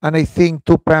 And I think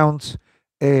 2 pounds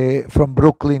from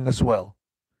Brooklyn as well.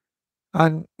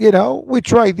 And, we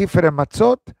try different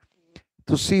matzot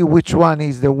to see which one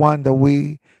is the one that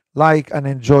we like and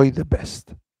enjoy the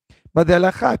best. But the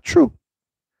halakha, true.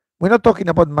 We're not talking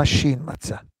about machine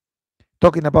matzah.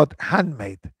 Talking about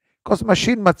handmade. Because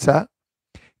machine matzah,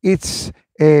 it's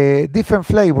a different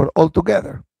flavor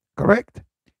altogether. Correct?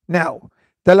 Now,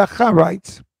 the halakha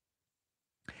writes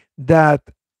that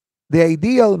the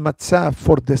ideal matzah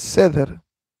for the seder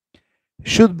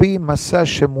should be matzah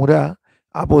shemura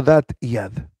avodat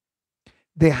yad,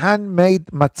 the handmade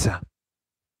matzah.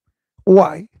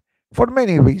 Why? For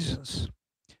many reasons.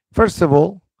 First of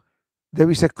all, there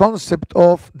is a concept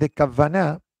of the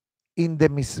kavanah in the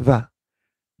mitzvah.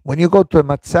 When you go to a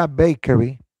matzah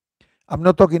bakery, I'm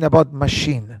not talking about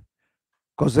machine,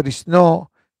 because there is no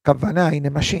kavanah in a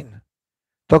machine.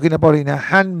 Talking about in a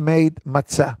handmade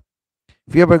matzah.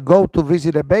 If you ever go to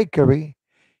visit a bakery,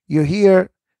 you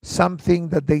hear something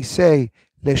that they say,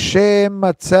 Leshem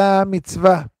matzah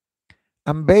mitzvah.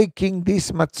 I'm baking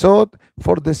this matzot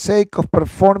for the sake of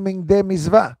performing the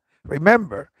mitzvah.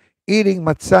 Remember, eating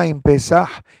matzah in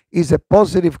Pesach is a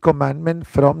positive commandment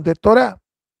from the Torah.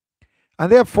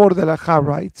 And therefore, the halakha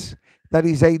writes that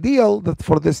it's ideal that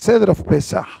for the Seder of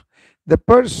Pesach, the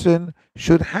person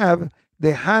should have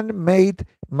the handmade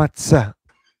matzah.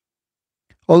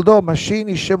 Although machine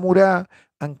is shemura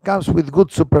and comes with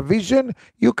good supervision,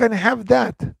 you can have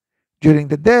that during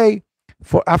the day,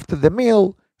 for after the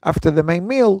meal, after the main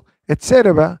meal,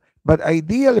 etc. But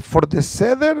ideal for the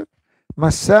Seder,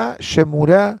 matzah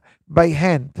shemura by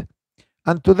hand.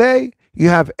 And today you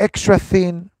have extra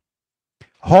thin,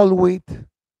 whole wheat,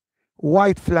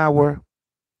 white flour.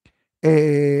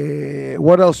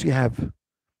 What else you have?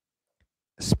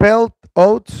 Spelt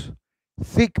oats,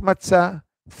 thick matzah,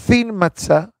 thin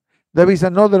matzah. There is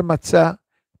another matzah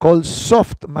called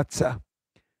soft matzah.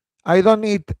 I don't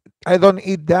eat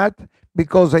that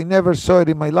because I never saw it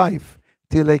in my life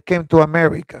till I came to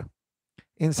America.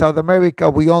 In South America,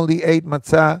 we only ate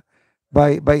matzah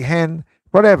by hand,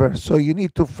 whatever. So you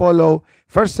need to follow.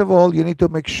 First of all, you need to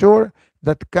make sure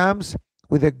that comes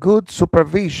with a good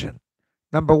supervision.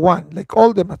 Number one, like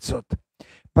all the matzot.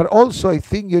 But also, I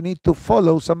think you need to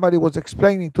follow. Somebody was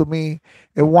explaining to me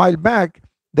a while back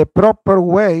the proper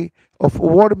way of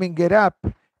warming it up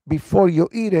before you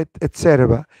eat it,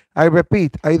 etc. I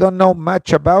repeat, I don't know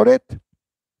much about it,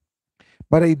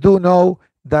 but I do know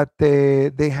that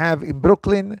they have in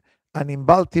Brooklyn and in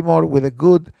Baltimore with a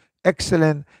good,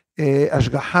 excellent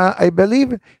ashgaha, I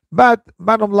believe. But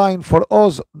bottom line for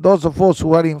us, those of us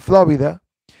who are in Florida,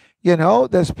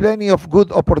 there's plenty of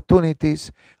good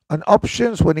opportunities and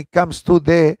options when it comes to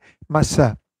the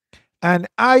matzah. And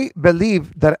I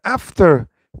believe that after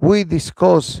we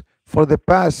discuss for the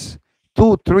past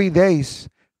 2-3 days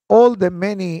all the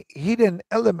many hidden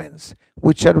elements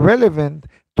which are relevant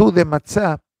to the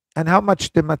matzah, and how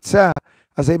much the matzah,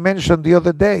 as I mentioned the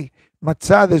other day,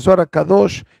 matzah, the Zohar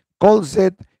Kadosh calls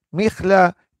it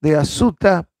michla de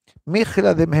asuta,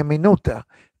 michla de meheminuta,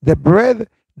 the bread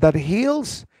that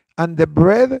heals and the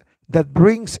bread that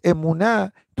brings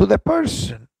emunah to the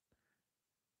person.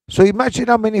 So imagine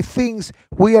how many things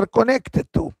we are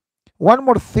connected to. One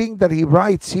more thing that he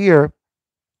writes here,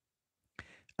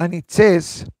 and it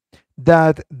says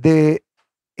that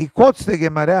he quotes the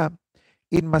Gemara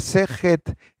in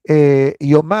Masechet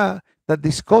Yoma that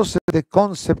discusses the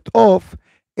concept of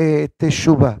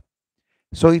teshuvah.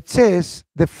 So it says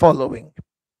the following.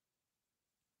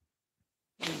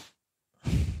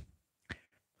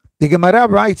 The Gemara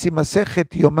writes in Masechet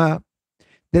Yoma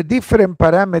the different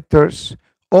parameters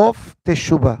of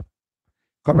teshuvah.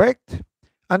 Correct?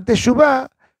 And teshuvah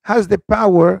has the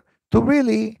power to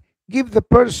really give the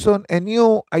person a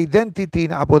new identity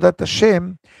in Avodat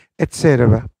Hashem,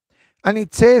 etc. And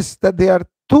it says that there are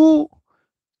 2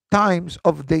 times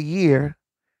of the year,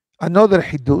 another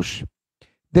Hidush,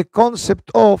 the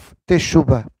concept of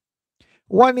teshuvah.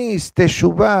 One is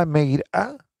teshuvah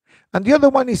me'irah, and the other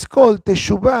one is called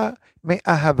teshuvah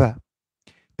me'ahava.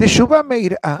 Teshuvah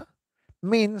me'irah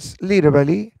means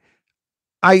literally,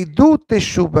 I do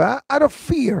teshuvah out of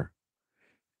fear.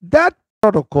 That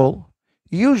protocol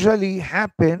usually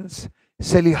happens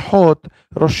Selichot,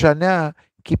 Rosh Hashanah,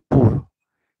 Kippur.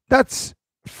 That's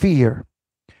fear.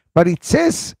 But it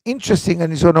says, interesting,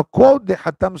 and he's going to quote the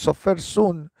Hatam Sofer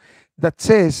soon, that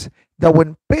says that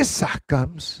when Pesach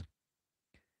comes,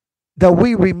 that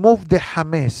we remove the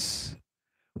Hames.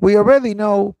 We already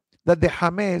know that the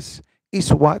Hames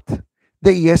is what?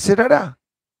 The Yetzer Hara.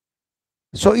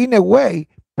 So in a way,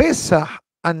 Pesach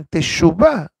and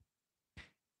Teshuvah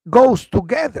goes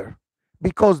together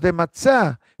because the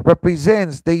Matzah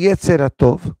represents the Yetzer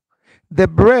Tov, the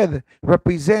bread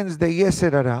represents the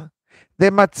Yetzer Hara, the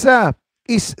Matzah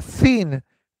is thin,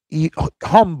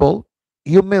 humble,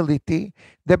 humility,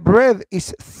 the bread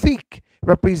is thick,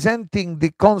 representing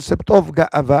the concept of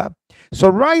Ga'ava. So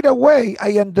right away,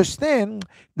 I understand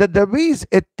that there is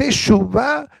a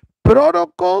Teshuvah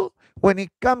protocol when it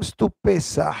comes to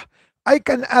Pesach. I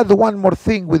can add one more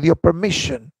thing with your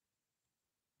permission,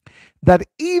 that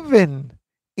even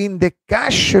in the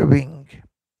kashering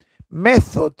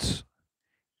methods,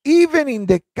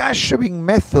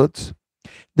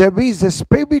 there is a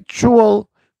spiritual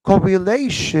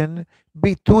correlation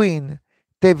between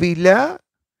Tevilah,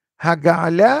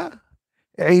 Haga'ala,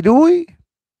 Irui,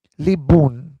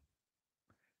 Libun.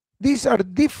 These are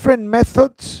different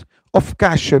methods of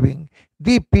kashering,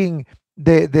 dipping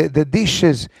the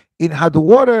dishes in hot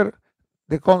water,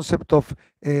 the concept of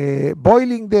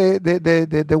boiling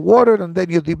the water, and then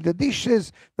you dip the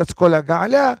dishes. That's called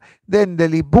Haga'ala. Then the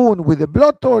Libun with the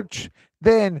blowtorch.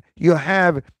 Then you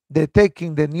have the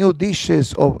taking the new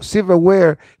dishes of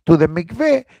silverware to the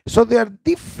mikveh. So there are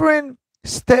different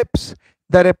steps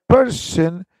that a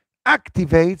person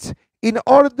activates in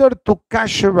order to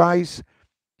kasherize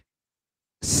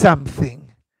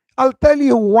something. I'll tell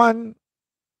you one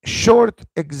short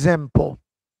example.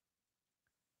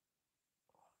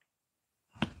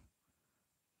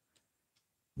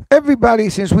 Everybody,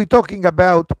 since we're talking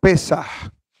about Pesach,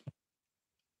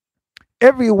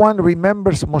 everyone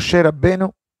remembers Moshe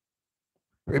Rabbeinu.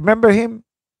 Remember him?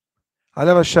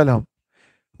 Alav Shalom.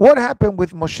 What happened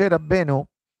with Moshe Rabbeinu?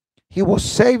 He was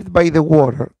saved by the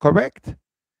water, correct?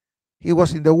 He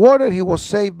was in the water, he was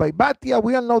saved by Batya.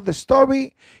 We all know the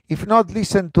story. If not,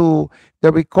 listen to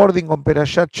the recording on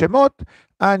Perashat Shemot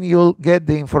and you'll get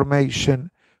the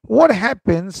information. What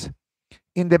happens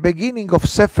in the beginning of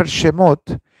Sefer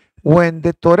Shemot when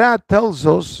the Torah tells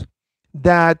us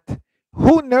that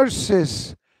who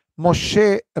nurses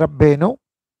Moshe Rabbeinu?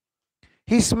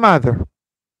 His mother.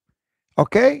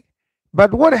 Okay?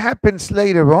 But what happens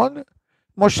later on?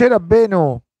 Moshe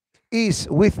Rabbeinu is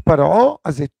with Paro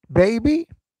as a baby,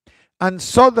 and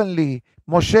suddenly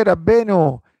Moshe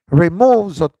Rabbeinu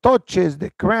removes or touches the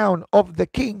crown of the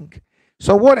king.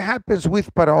 So what happens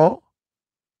with Paro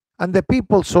and the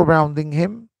people surrounding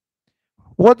him?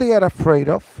 What they are afraid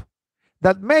of?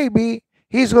 That maybe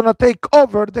he's going to take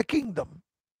over the kingdom.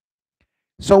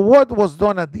 So what was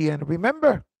done at the end?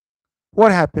 Remember?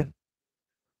 What happened?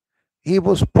 He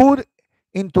was put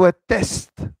into a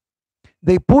test.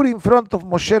 They put in front of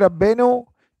Moshe Rabbeinu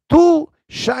two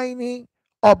shiny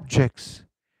objects.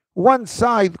 One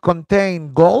side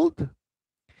contained gold,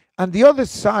 and the other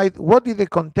side, what did they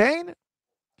contain?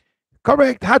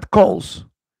 Correct, hot coals.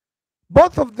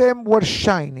 Both of them were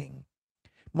shining.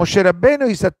 Moshe Rabbeinu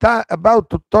is about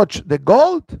to touch the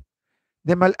gold.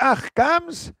 The Malach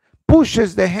comes,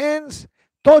 pushes the hands,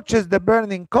 touches the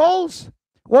burning coals.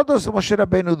 What does Moshe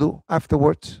Rabbeinu do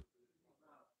afterwards?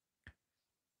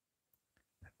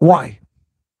 Why?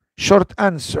 Short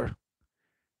answer.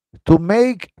 To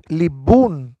make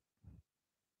libun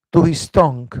to his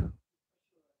tongue.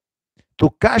 To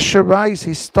kasherize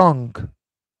his tongue.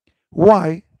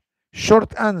 Why?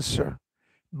 Short answer.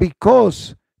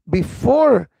 Because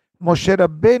before Moshe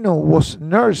Rabbeinu was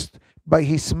nursed by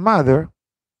his mother,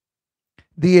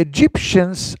 the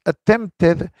Egyptians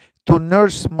attempted to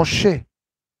nurse Moshe.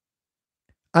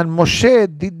 And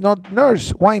Moshe did not nurse.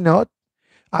 Why not?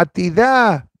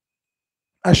 עתידה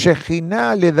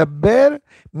השכינה לדבר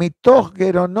מתוך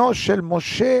גרונו של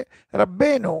משה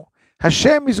רבנו.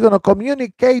 Hashem is going to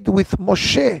communicate with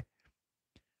Moshe.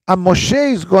 And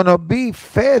Moshe is going to be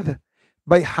fed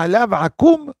by Halav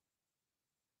Akum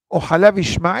or Halav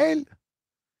Ishmael.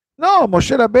 No,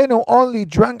 Moshe Rabbeinu only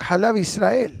drank Halav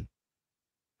Israel.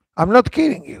 I'm not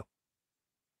kidding you.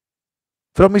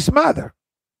 From his mother.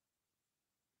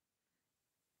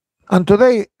 And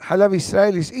today, Halav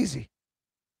Israel is easy.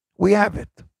 We have it.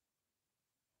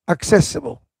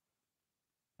 Accessible.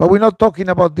 But we're not talking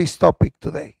about this topic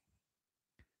today.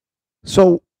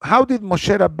 So, how did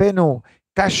Moshe Rabbeinu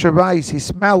kasherize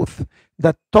his mouth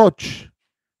that touch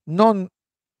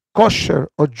non-kosher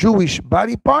or Jewish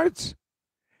body parts?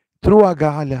 Through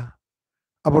Haga'ala.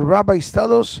 our rabbis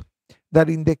tell us that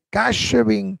in the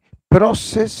kashering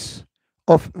process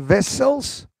of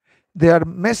vessels, there are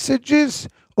messages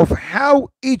of how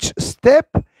each step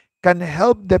can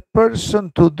help the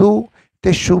person to do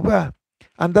teshuvah.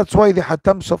 And that's why the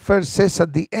Hatam Sofer says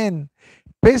at the end,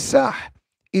 Pesach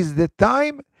is the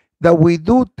time that we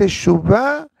do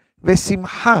teshuvah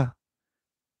vesimcha,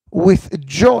 with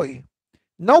joy,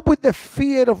 not with the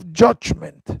fear of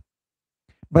judgment,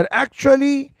 but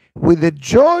actually with the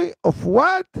joy of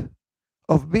what?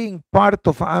 Of being part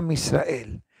of Am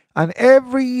Israel. And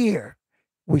every year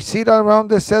we sit around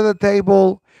the Seder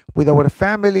table with our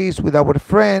families, with our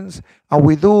friends, and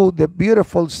we do the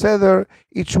beautiful Seder.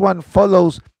 Each one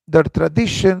follows their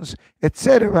traditions,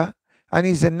 etc. And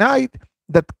it's a night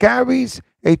that carries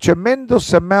a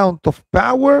tremendous amount of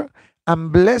power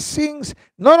and blessings,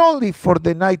 not only for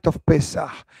the night of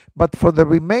Pesach, but for the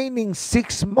remaining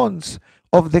 6 months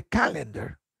of the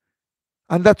calendar.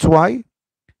 And that's why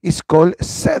it's called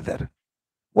Seder.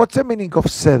 What's the meaning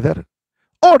of Seder?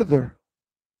 Order.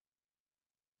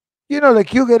 You know,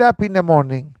 like you get up in the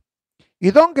morning,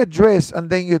 you don't get dressed and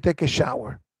then you take a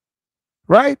shower,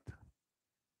 right?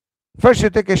 First you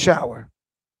take a shower,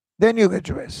 then you get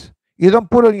dressed. You don't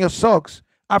put on your socks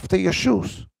after your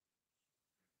shoes.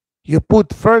 You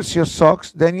put first your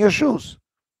socks, then your shoes.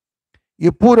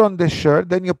 You put on the shirt,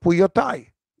 then you put your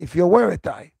tie, if you wear a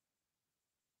tie.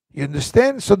 You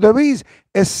understand? So there is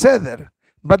a Seder.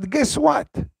 But guess what?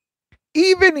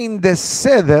 Even in the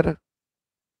Seder,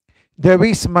 there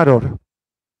is maror.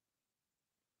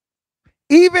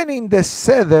 Even in the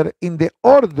Seder, in the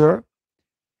order,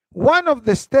 one of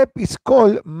the steps is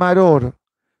called maror.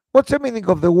 What's the meaning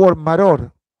of the word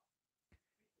maror?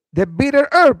 The bitter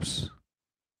herbs,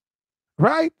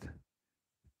 right?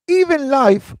 Even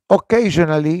life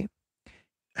occasionally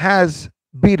has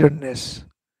bitterness.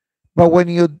 But when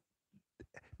you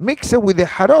mix it with the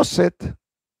haroset,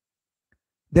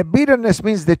 the bitterness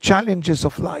means the challenges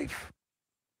of life.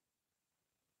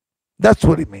 That's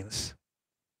what it means.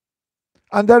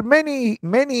 And there are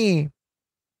many,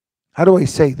 how do I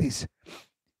say this?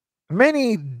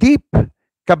 Many deep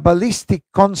Kabbalistic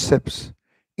concepts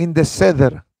in the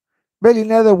Seder. Beli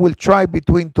Neder will try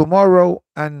between tomorrow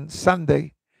and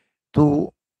Sunday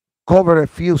to cover a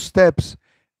few steps.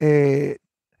 I'm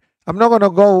not going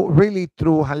to go really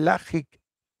through halachic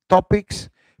topics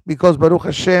because Baruch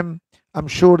Hashem, I'm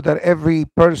sure that every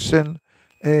person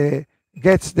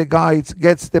gets the guides,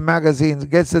 gets the magazines,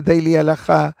 gets the daily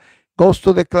halacha, goes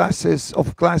to the classes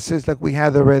like we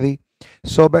had already.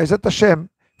 So Be'ezat Hashem,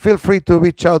 feel free to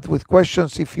reach out with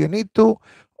questions if you need to.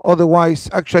 Otherwise,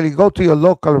 actually go to your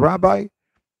local rabbi.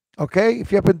 Okay?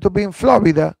 If you happen to be in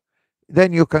Florida,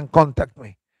 then you can contact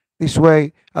me. This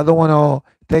way, I don't want to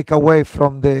take away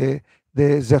from the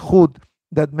zechut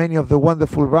that many of the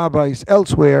wonderful rabbis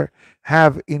elsewhere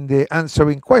have in the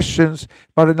answering questions.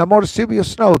 But in a more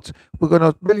serious note, we're going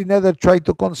to really never try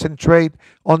to concentrate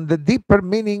on the deeper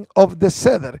meaning of the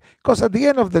Seder. Because at the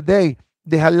end of the day,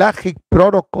 the halachic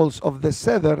protocols of the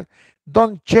Seder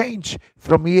don't change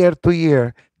from year to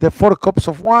year. The 4 cups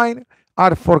of wine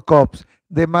are 4 cups.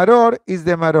 The maror is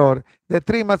the maror. The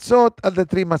 3 matzot are the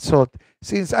 3 matzot.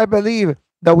 Since I believe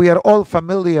that we are all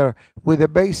familiar with the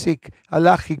basic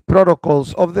halachic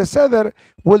protocols of the Seder,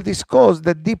 we'll discuss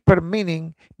the deeper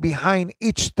meaning behind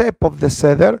each step of the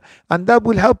Seder, and that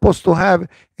will help us to have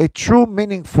a true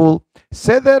meaningful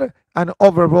Seder and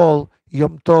overall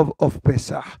Yom Tov of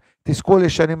Pesach. Tizku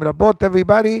Shanim Rabot,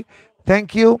 everybody.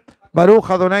 Thank you. Baruch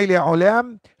Adonai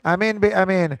Le'olam. Amen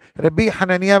be'amen. Rabbi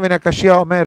Hananiah ben Akashia Omer.